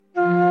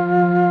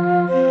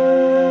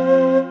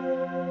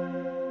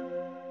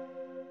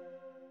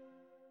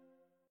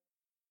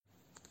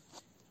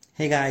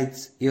Hey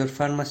guys, your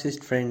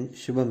pharmacist friend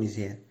Shubham is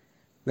here.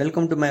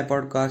 Welcome to my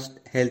podcast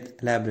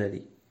Health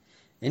Library.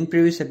 In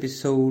previous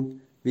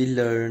episode, we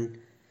learned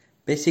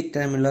basic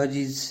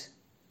terminologies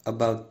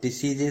about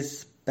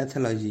diseases,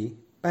 pathology,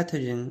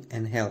 pathogen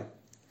and health.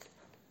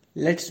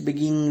 Let's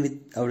begin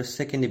with our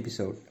second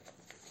episode.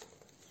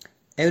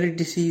 Every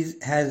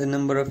disease has a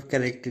number of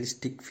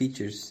characteristic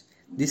features.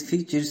 These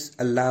features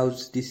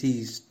allows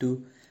disease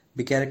to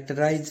be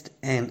characterized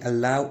and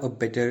allow a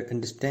better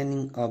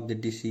understanding of the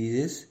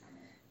diseases,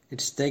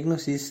 its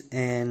diagnosis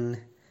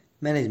and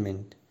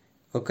management.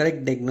 A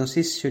correct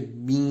diagnosis should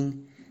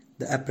mean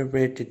the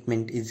appropriate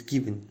treatment is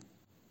given.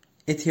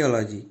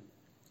 Etiology.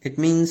 It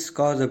means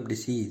cause of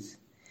disease.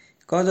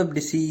 Cause of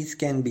disease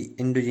can be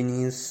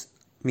endogenous,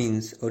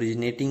 means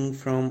originating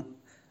from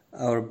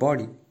our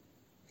body.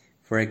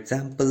 For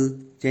example,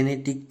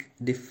 genetic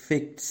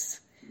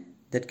defects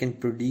that can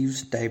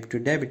produce type 2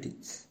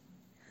 diabetes.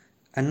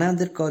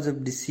 Another cause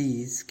of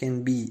disease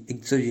can be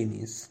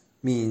exogenous,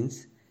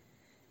 means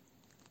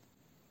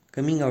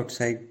coming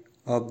outside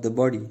of the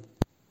body.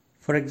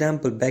 For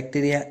example,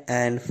 bacteria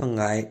and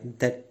fungi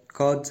that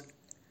cause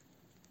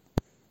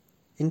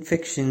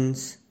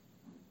infections.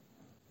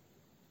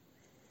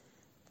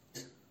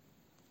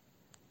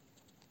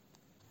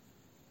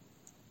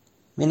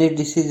 Many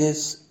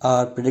diseases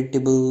are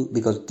predictable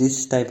because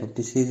this type of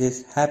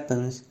diseases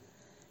happens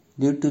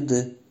due to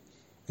the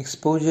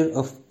exposure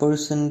of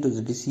person to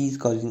the disease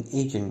causing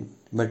agent,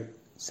 but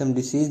some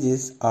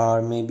diseases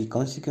are maybe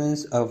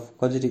consequence of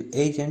causative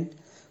agent,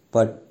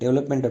 but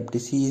development of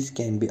disease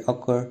can be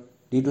occur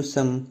due to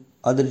some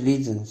other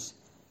reasons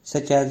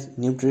such as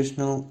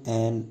nutritional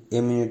and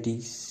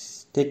immunity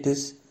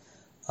status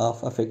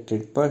of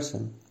affected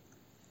person.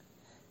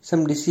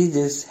 Some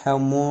diseases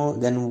have more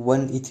than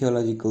one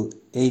etiological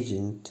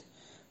agent.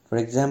 For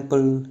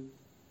example,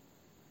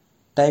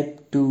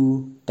 type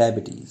 2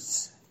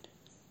 diabetes.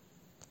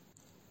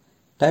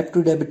 Type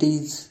 2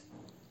 diabetes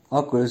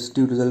occurs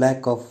due to the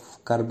lack of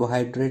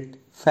carbohydrate,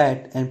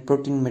 fat and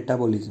protein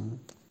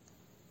metabolism.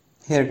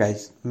 Here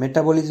guys,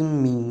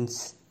 metabolism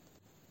means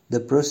the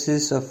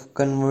process of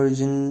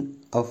conversion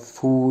of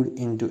food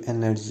into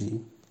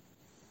energy.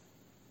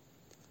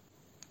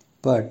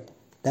 But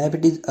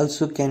diabetes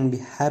also can be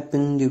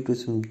happen due to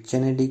some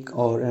genetic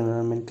or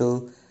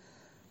environmental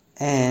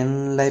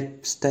and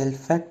lifestyle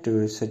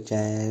factors such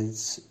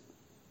as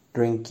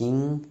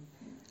drinking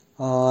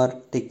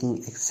or taking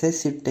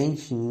excessive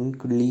tension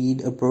could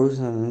lead a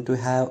person to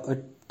have a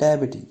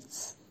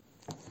diabetes.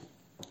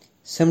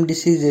 Some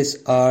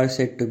diseases are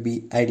said to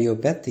be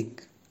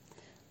idiopathic.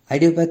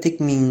 Idiopathic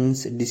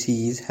means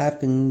disease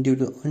happen due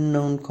to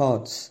unknown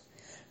cause.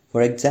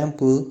 For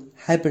example,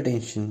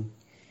 hypertension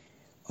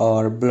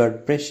or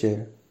blood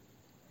pressure.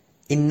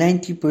 In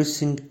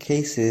 90%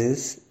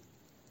 cases,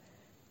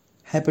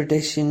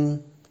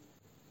 hypertension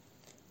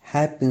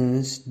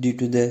happens due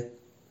to the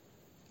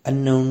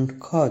unknown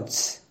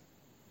cause.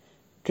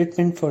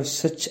 Treatment for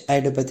such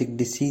idiopathic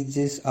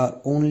diseases are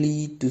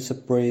only to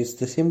suppress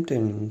the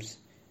symptoms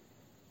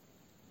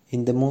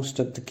in the most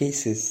of the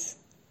cases.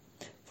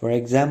 For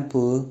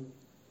example,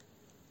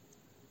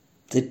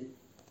 the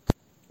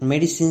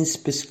medicines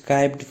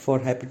prescribed for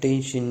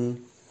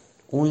hypertension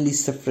only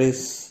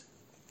suppress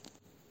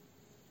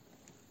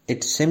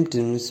its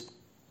symptoms.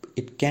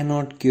 It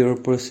cannot cure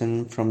a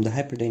person from the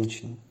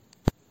hypertension.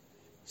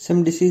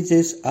 Some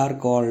diseases are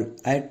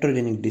called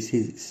iatrogenic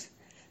diseases.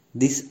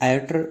 These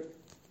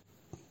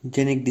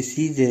iatrogenic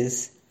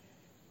diseases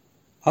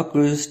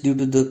occurs due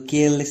to the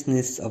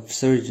carelessness of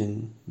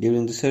surgeon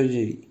during the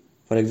surgery.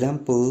 For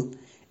example,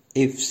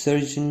 if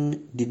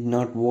surgeon did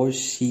not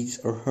wash his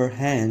or her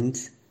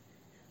hands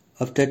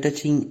after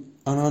touching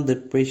another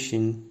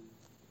patient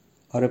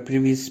or a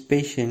previous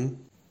patient,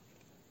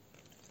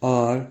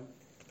 or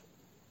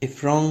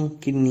if wrong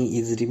kidney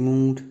is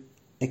removed,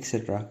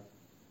 etc.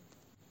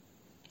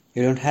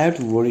 You don't have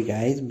to worry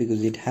guys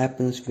because it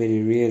happens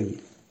very rarely.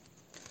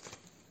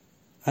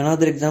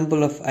 Another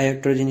example of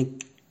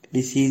iatrogenic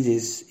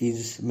diseases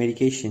is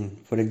medication.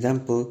 For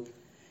example,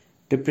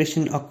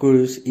 depression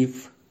occurs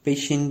if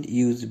patient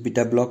use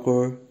beta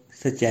blocker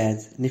such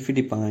as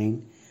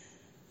nifedipine,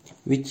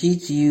 which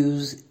is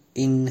used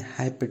in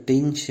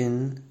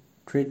hypertension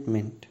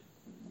treatment.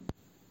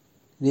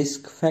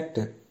 Risk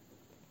factor.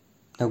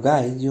 Now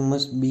guys, you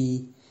must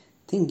be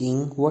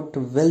thinking what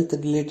wealth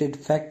related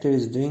factor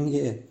is doing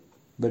here.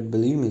 But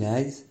believe me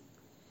guys,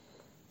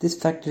 this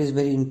factor is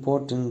very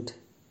important.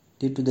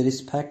 Due to the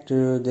risk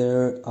factor,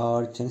 there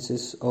are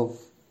chances of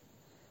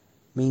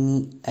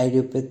many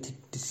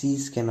idiopathic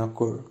disease can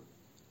occur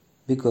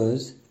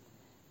because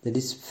the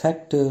risk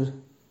factor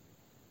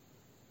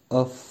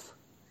of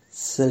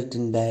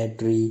certain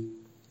dietary,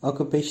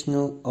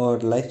 occupational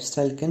or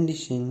lifestyle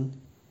condition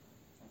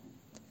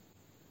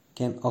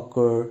can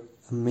occur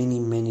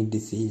many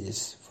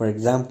diseases. For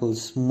example,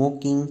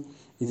 smoking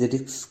is a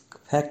risk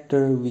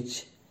factor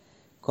which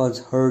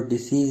cause heart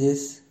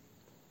diseases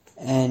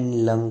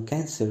and lung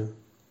cancer.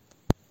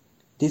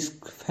 This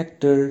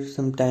factor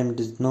sometimes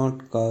does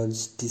not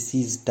cause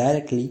disease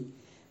directly,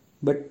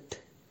 but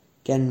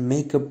can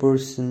make a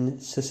person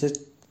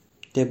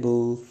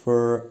susceptible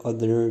for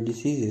other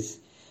diseases.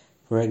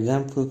 For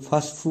example,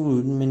 fast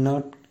food may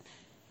not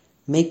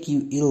make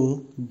you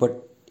ill,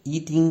 but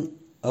eating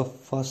a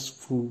fast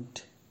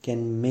food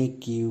can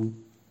make you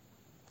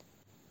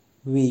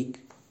weak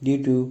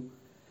due to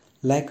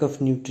lack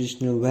of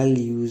nutritional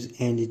values,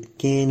 and it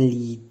can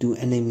lead to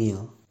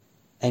anemia.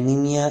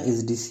 Anemia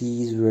is a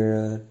disease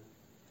where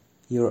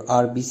your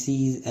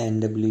RBCs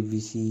and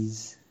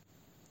WBCs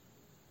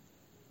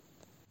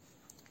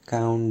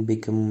count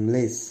become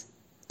less.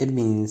 It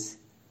means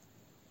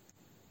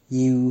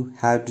you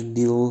have to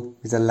deal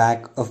with a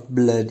lack of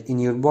blood in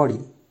your body.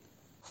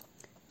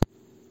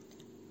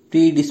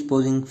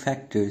 Predisposing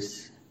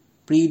factors.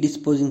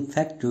 Predisposing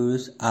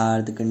factors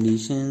are the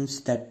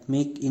conditions that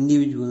make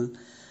individuals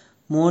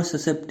more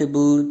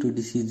susceptible to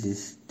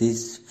diseases.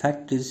 These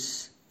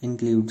factors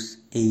include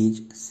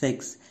age,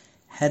 sex,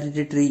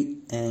 hereditary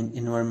and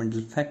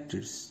environmental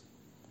factors.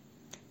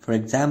 For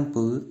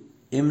example,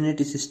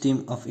 immunity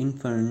system of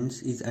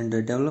infants is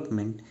under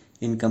development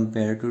in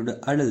compared to the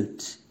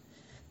adults.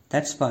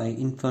 That's why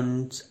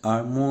infants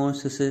are more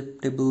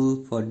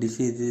susceptible for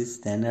diseases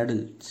than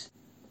adults.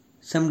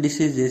 Some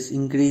diseases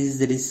increase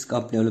the risk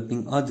of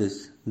developing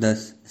others.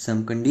 Thus,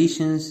 some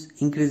conditions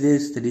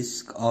increases the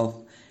risk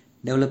of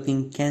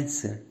developing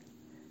cancer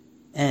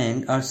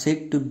and are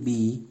said to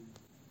be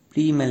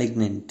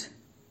pre-malignant.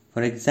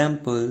 For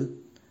example,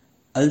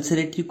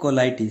 ulcerative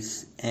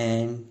colitis,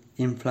 an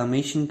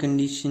inflammation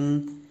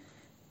condition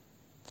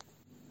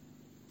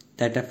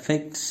that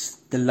affects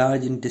the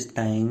large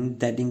intestine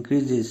that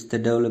increases the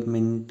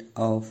development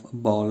of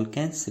bowel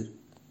cancer.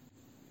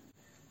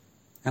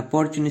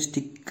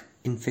 Opportunistic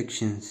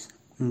infections.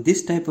 In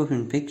this type of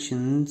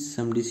infections,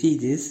 some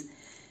diseases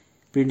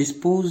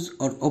predispose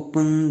or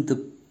open the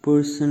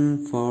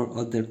person for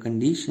other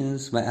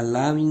conditions by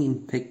allowing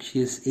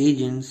infectious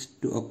agents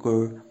to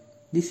occur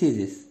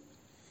diseases.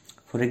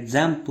 For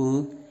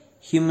example,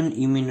 human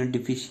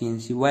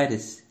immunodeficiency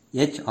virus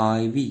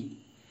 (HIV)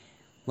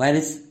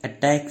 virus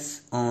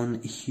attacks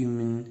on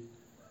human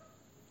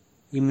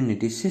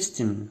immunity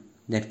system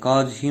that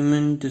cause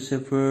humans to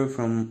suffer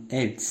from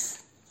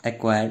AIDS,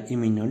 acquired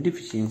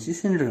immunodeficiency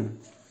syndrome.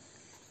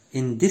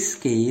 In this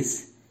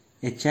case,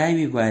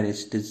 HIV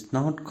virus does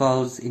not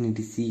cause any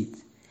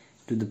disease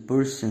to the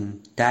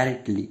person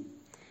directly,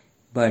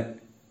 but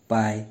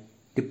by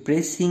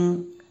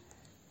depressing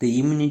the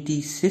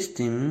immunity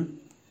system,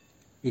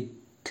 it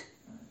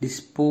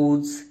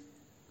disposes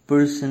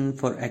person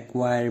for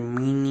acquire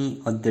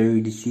many other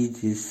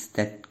diseases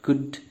that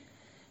could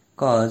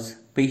cause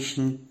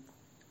patient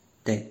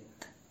death.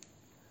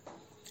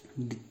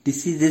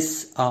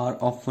 Diseases are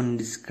often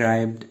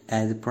described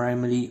as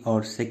primary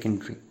or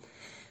secondary.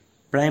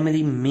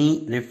 Primary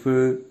may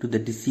refer to the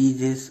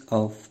diseases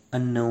of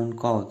unknown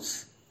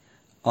cause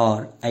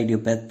or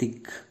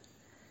idiopathic,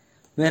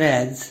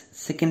 whereas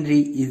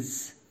secondary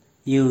is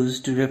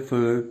used to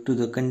refer to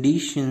the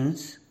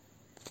conditions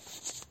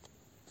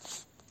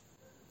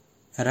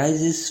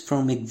arises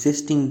from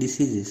existing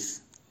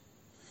diseases.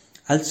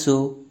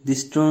 Also,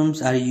 these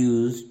terms are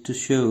used to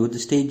show the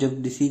stage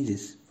of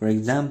diseases. For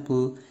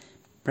example,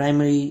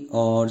 primary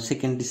or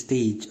secondary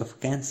stage of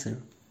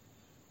cancer.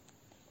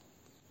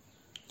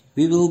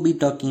 We will be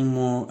talking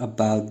more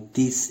about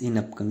this in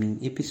upcoming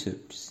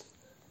episodes.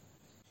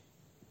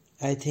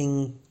 I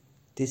think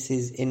this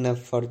is enough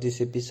for this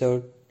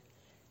episode.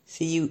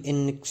 See you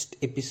in next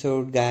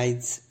episode,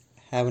 guys.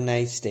 Have a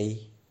nice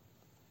day.